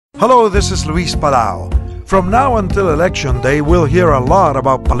Hello, this is Luis Palau. From now until Election Day, we'll hear a lot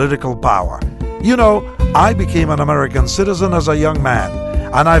about political power. You know, I became an American citizen as a young man,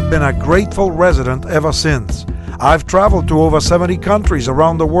 and I've been a grateful resident ever since. I've traveled to over 70 countries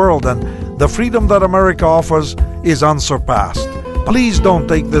around the world, and the freedom that America offers is unsurpassed. Please don't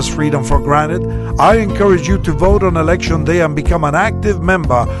take this freedom for granted. I encourage you to vote on Election Day and become an active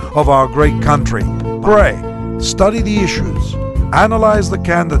member of our great country. Pray, study the issues, analyze the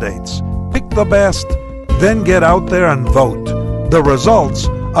candidates, pick the best, then get out there and vote. The results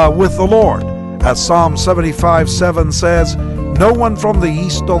are with the Lord. As Psalm 75:7 says, "No one from the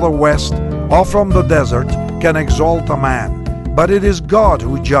east or the west or from the desert can exalt a man, but it is God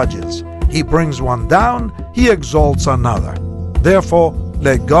who judges. He brings one down, he exalts another." Therefore,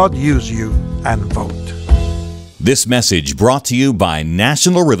 let God use you and vote. This message brought to you by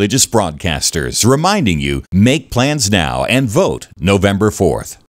National Religious Broadcasters, reminding you, make plans now and vote November 4th.